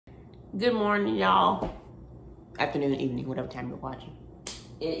Good morning, y'all. Afternoon, evening, whatever time you're watching.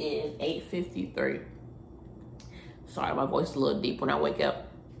 It is 8:53. Sorry, my voice is a little deep when I wake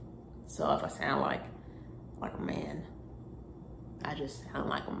up. So if I sound like a man, I just sound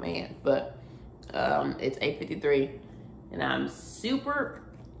like a man. But it's 8:53 and I'm super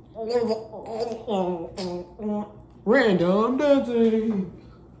random dancing.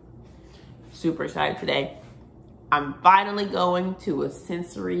 Super excited today. I'm finally going to a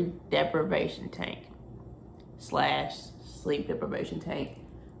sensory deprivation tank / sleep deprivation tank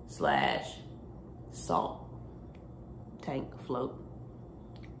 / salt tank float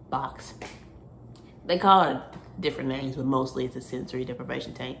box. They call it different names, but mostly it's a sensory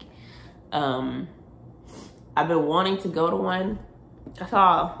deprivation tank. I've been wanting to go to one. I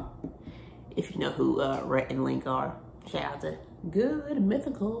saw, if you know who Rhett and Link are, shout out to Good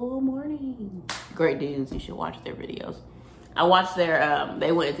Mythical Morning. Great dudes, you should watch their videos. I watched their,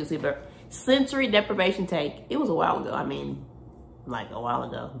 they went into sensory deprivation tank. It was a while ago, I mean, like a while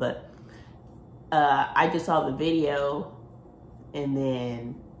ago, but I just saw the video, and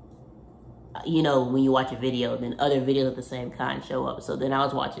then, you know, when you watch a video, then other videos of the same kind show up. So then I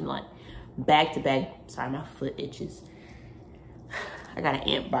was watching like back to back, sorry, my foot itches. I got an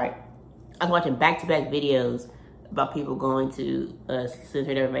ant bite. I was watching back to back videos about people going to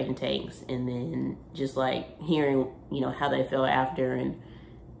sensory deprivation tanks, and then just like hearing, you know, how they feel after and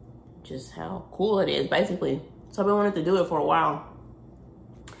just how cool it is, basically. So I've been wanting to do it for a while.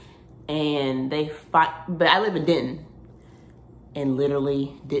 And but I live in Denton, and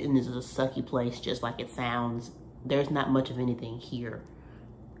literally Denton is a sucky place, just like it sounds. There's not much of anything here.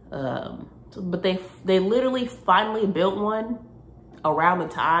 But they literally finally built one around the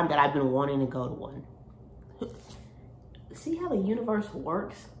time that I've been wanting to go to one. See how the universe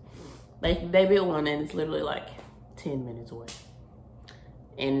works? Like, they built one and it's literally like 10 minutes away.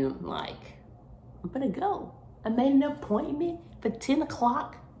 And like, I'm gonna go. I made an appointment for 10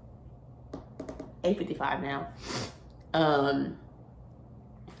 o'clock. 8:55 now.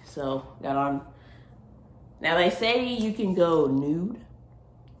 So got on. Now they say you can go nude,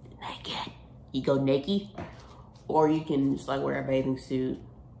 naked. You go naked, or you can just like wear a bathing suit,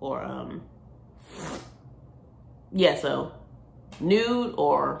 or yeah, so nude,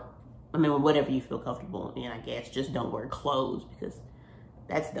 or I mean whatever you feel comfortable in, I guess. Just don't wear clothes because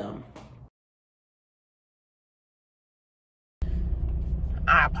that's dumb.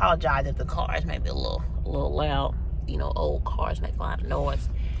 I apologize if the cars may be a little loud. You know, old cars make a lot of noise.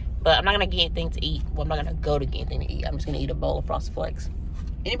 But I'm not gonna get anything to eat. Well, I'm not gonna go to get anything to eat. I'm just gonna eat a bowl of Frosted Flakes.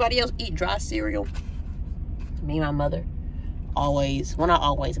 Anybody else eat dry cereal? Me and my mother always, well, not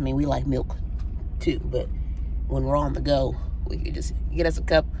always, I mean, we like milk too, but when we're on the go, we could just get us a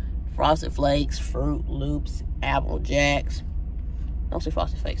cup of Frosted Flakes, Fruit Loops, Apple Jacks. Mostly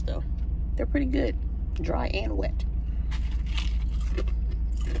Frosted Flakes though. They're pretty good, dry and wet.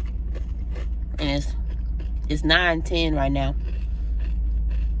 And it's 9:10 right now.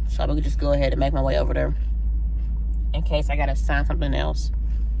 So I'm gonna just go ahead and make my way over there in case I gotta sign something else.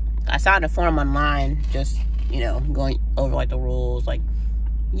 I signed a form online, just, you know, going over like the rules. Like,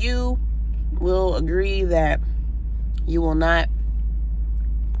 you will agree that you will not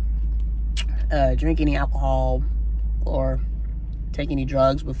drink any alcohol or take any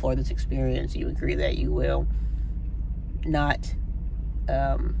drugs before this experience. You agree that you will not,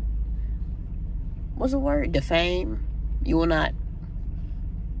 what's the word? Defame. You will not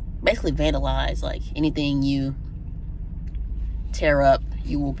basically vandalize, like anything you tear up,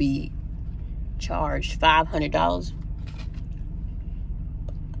 you will be charged $500.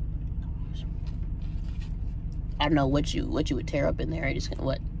 I don't know what you would tear up in there. You're just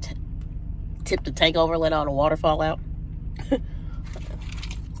gonna tip the tank over, let all the water fall out.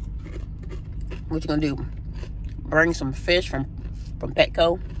 What you gonna do? Bring some fish from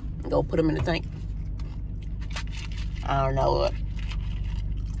Petco and go put them in the tank? I don't know what.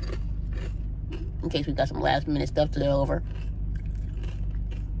 In case we got some last minute stuff to go over.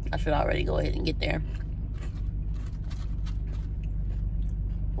 I should already go ahead and get there.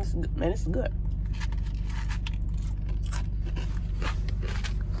 This is good, man, this is good.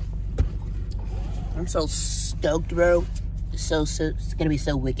 I'm so stoked, bro. It's gonna be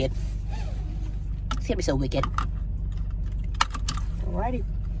so wicked. It's gonna be so wicked. Alrighty.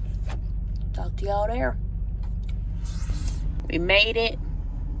 Talk to y'all there. We made it.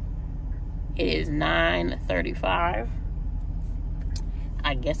 It is 9:35.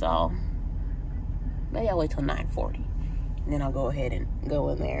 I guess maybe I'll wait till 9:40. And then I'll go ahead and go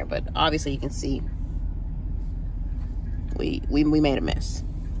in there. But obviously you can see we made a mess.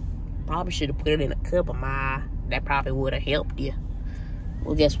 Probably should have put it in a cup of my. That probably would have helped you.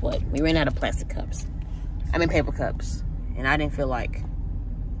 Well, guess what? We ran out of plastic cups. I mean paper cups. And I didn't feel like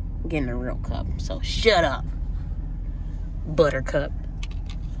getting a real cup. So shut up, Buttercup.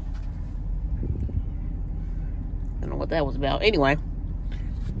 I don't know what that was about. Anyway,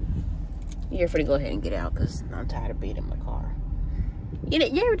 you're free to go ahead and get out because I'm tired of being in my car. You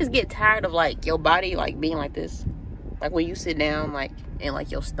ever just get tired of like your body like being like this? Like when you sit down like and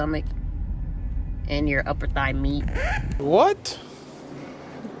like your stomach and your upper thigh meet. What?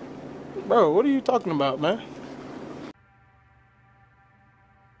 Bro, what are you talking about, man?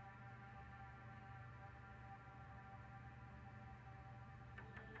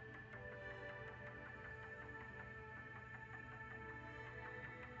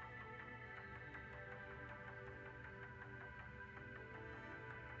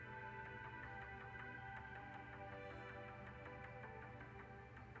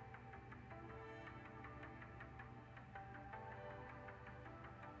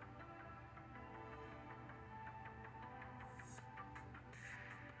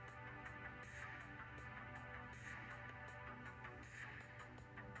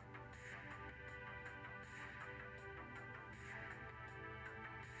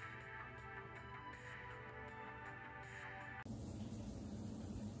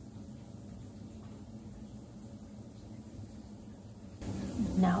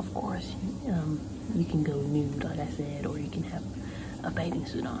 Now, of course, you can go nude, like I said, or you can have a bathing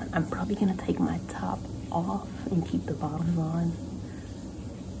suit on. I'm probably gonna take my top off and keep the bottoms on.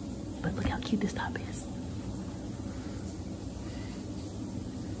 But look how cute this top is.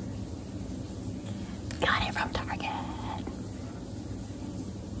 Got it from Target.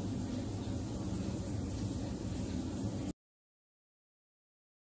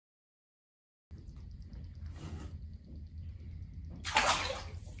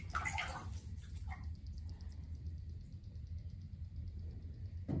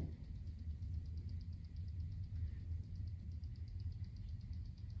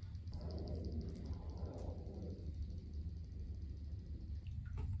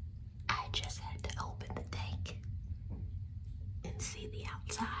 I just had to open the tank and see the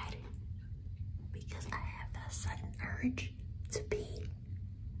outside because I have a sudden urge to pee,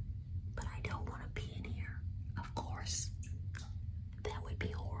 but I don't want to pee in here, of course. That would be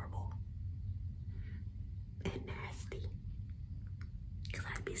horrible and nasty because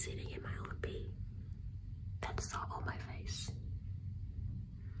I'd be sitting in my own pee. That's all on my face.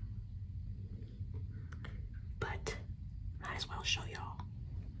 But might as well show y'all.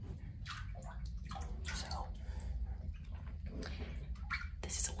 So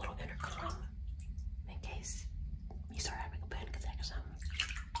this is a little intercom in case you start having a panic attack or something.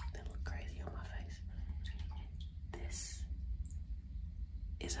 That look crazy on my face. This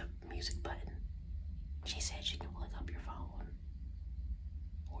is a music button. She said she can plug up your phone,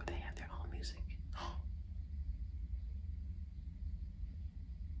 or they have their own music.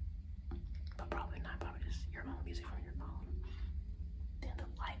 But probably not. Probably just your own music from your phone. Then the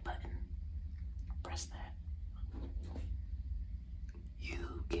light button. Press that.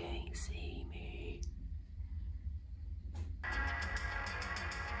 You can't see me.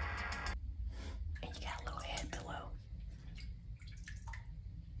 And you got a little head pillow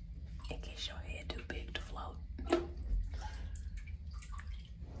in case your head too big to float.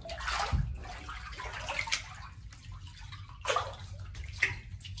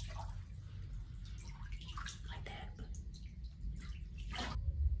 Like that.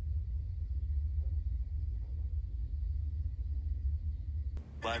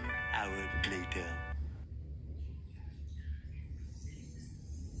 1 hour later.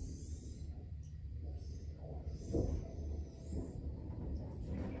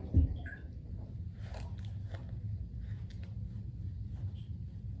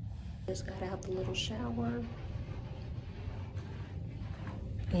 Just got out the little shower.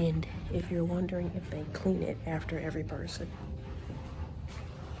 And if you're wondering if they clean it after every person,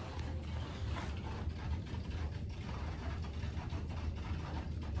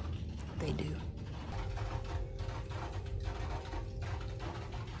 they do.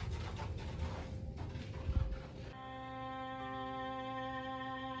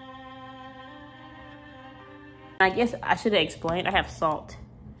 I guess I should have explained, I have salt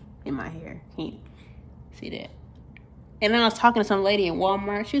in my hair. Can you see that? And then I was talking to some lady in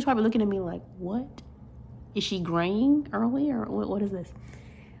Walmart. She was probably looking at me like, what? Is she graying early or what is this?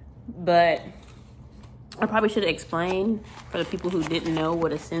 But I probably should have explained for the people who didn't know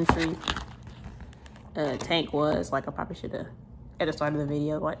what a sensory tank was. Like I probably should have at the start of the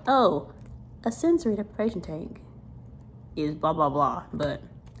video, like, oh, a sensory deprivation tank is blah, blah, blah. But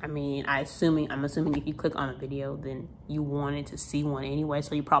I mean, I'm assuming if you click on a video, then you wanted to see one anyway,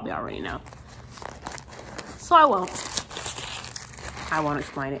 so you probably already know. So I won't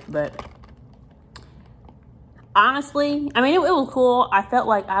explain it, but honestly, I mean, it was cool. I felt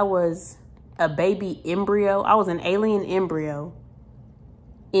like I was a baby embryo. I was an alien embryo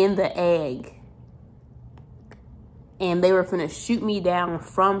in the egg. And they were finna shoot me down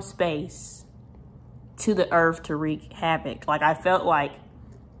from space to the earth to wreak havoc. Like, I felt like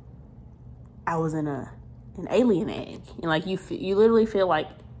I was in an alien egg. And like, you literally feel like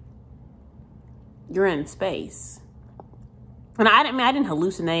you're in space. And I didn't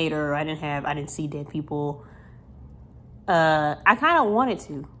hallucinate, or I didn't see dead people. I kind of wanted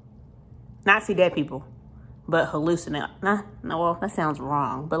to not see dead people, but hallucinate. No, well, that sounds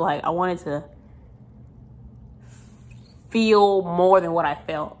wrong. But like, I wanted to feel more than what I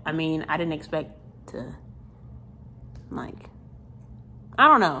felt. I mean, I didn't expect to, like, I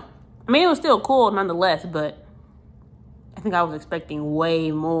don't know. I mean, it was still cool nonetheless, but I think I was expecting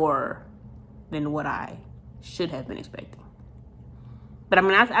way more than what I should have been expecting. But I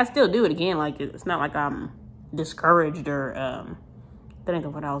mean, I still do it again. Like, it's not like I'm discouraged or think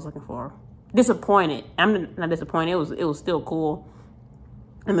of what I was looking for. Disappointed. I'm not disappointed. It was still cool.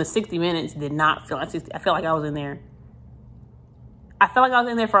 And the 60 minutes did not feel like 60. I felt like I was in there. I felt like I was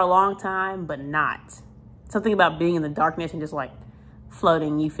in there for a long time, but not. Something about being in the darkness and just like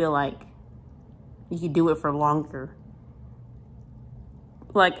floating. You feel like you could do it for longer.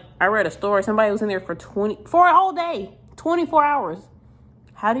 Like, I read a story. Somebody was in there for a whole day, 24 hours.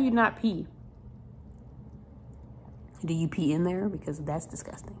 How do you not pee? Do you pee in there? Because that's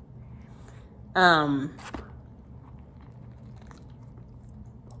disgusting. Very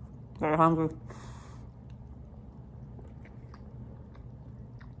hungry.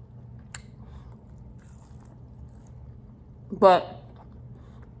 But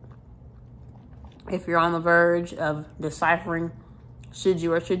if you're on the verge of deciphering, should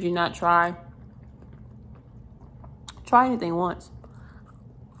you or should you not try anything once.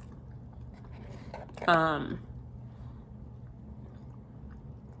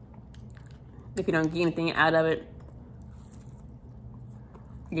 If you don't get anything out of it,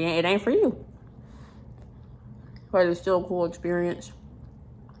 then it ain't for you. But it's still a cool experience.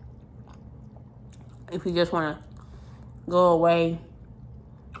 If you just want to go away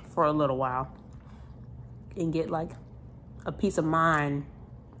for a little while and get like a peace of mind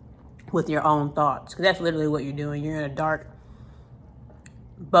with your own thoughts. Because that's literally what you're doing. You're in a dark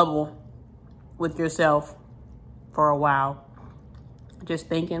bubble with yourself for a while. Just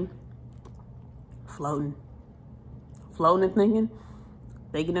thinking, floating and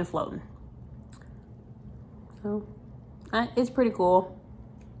thinking and floating. So it's pretty cool.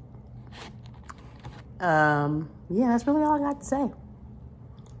 Yeah, that's really all I got to say.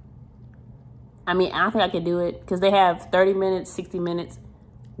 I mean, I don't think I could do it because they have 30 minutes, 60 minutes,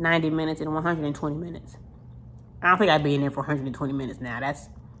 90 minutes, and 120 minutes. I don't think I'd be in there for 120 minutes now. That's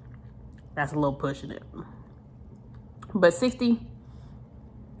a little pushing it. But 60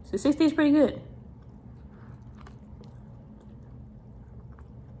 is pretty good.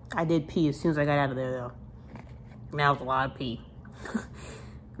 I did pee as soon as I got out of there, though. And that was a lot of pee.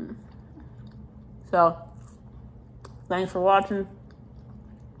 So, thanks for watching.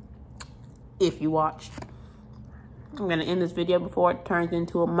 If you watched. I'm going to end this video before it turns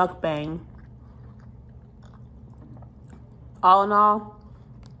into a mukbang. All in all,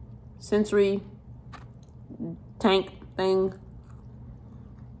 Sensory Tank thing.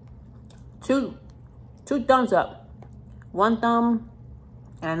 Two thumbs up. One thumb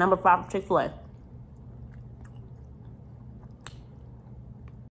and a number 5 for Chick-fil-A.